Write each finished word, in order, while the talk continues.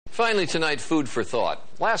Finally tonight, food for thought.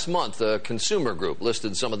 Last month, a consumer group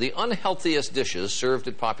listed some of the unhealthiest dishes served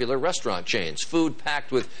at popular restaurant chains. Food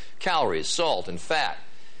packed with calories, salt, and fat.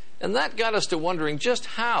 And that got us to wondering just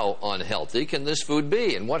how unhealthy can this food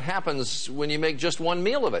be, and what happens when you make just one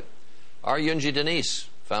meal of it. Our Yunji Denise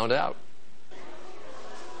found out.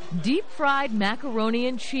 Deep-fried macaroni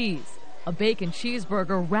and cheese, a bacon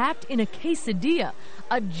cheeseburger wrapped in a quesadilla,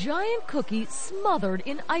 a giant cookie smothered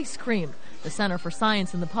in ice cream. The Center for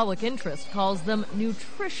Science and the Public Interest calls them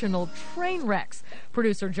nutritional train wrecks.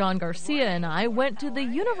 Producer John Garcia and I went to the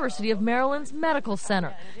University of Maryland's Medical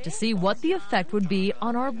Center to see what the effect would be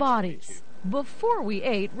on our bodies. Before we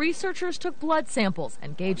ate, researchers took blood samples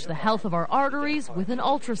and gauged the health of our arteries with an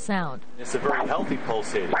ultrasound. It's a very healthy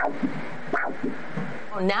pulsating.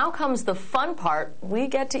 Now comes the fun part. We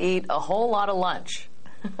get to eat a whole lot of lunch.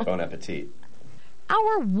 Bon appetit.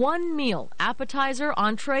 Our one meal, appetizer,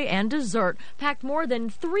 entree, and dessert, packed more than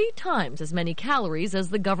 3 times as many calories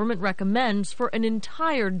as the government recommends for an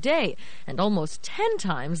entire day, and almost 10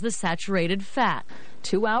 times the saturated fat.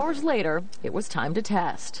 2 hours later, it was time to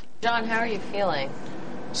test. John, how are you feeling?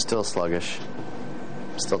 Still sluggish.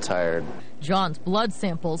 Still tired. John's blood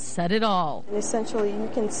samples said it all. And essentially, you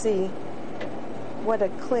can see what a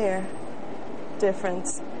clear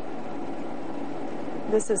difference.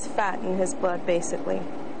 This is fat in his blood, basically.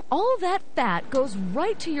 All that fat goes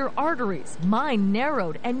right to your arteries. Mine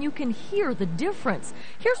narrowed, and you can hear the difference.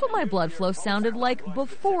 Here's what my blood flow sounded like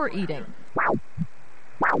before eating.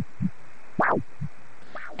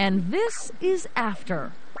 And this is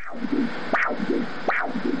after.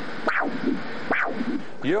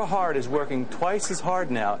 Your heart is working twice as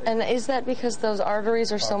hard now. And is that because those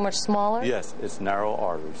arteries are so much smaller? Yes, it's narrow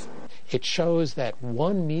arteries. It shows that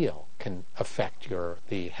one meal can affect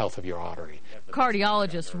the health of your artery.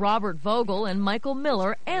 Cardiologists Robert Vogel and Michael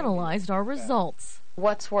Miller analyzed our results.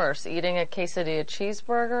 What's worse, eating a quesadilla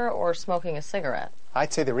cheeseburger or smoking a cigarette?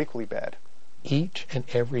 I'd say they're equally bad. Each and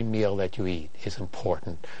every meal that you eat is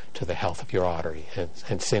important to the health of your artery.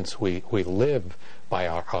 And since we live by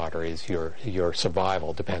our arteries, your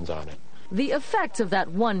survival depends on it. The effects of that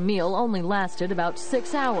one meal only lasted about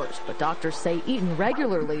 6 hours, but doctors say eaten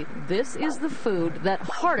regularly, this is the food that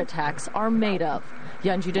heart attacks are made of.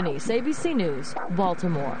 Yunji Denise, ABC News,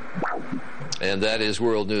 Baltimore. And that is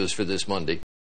World News for this Monday.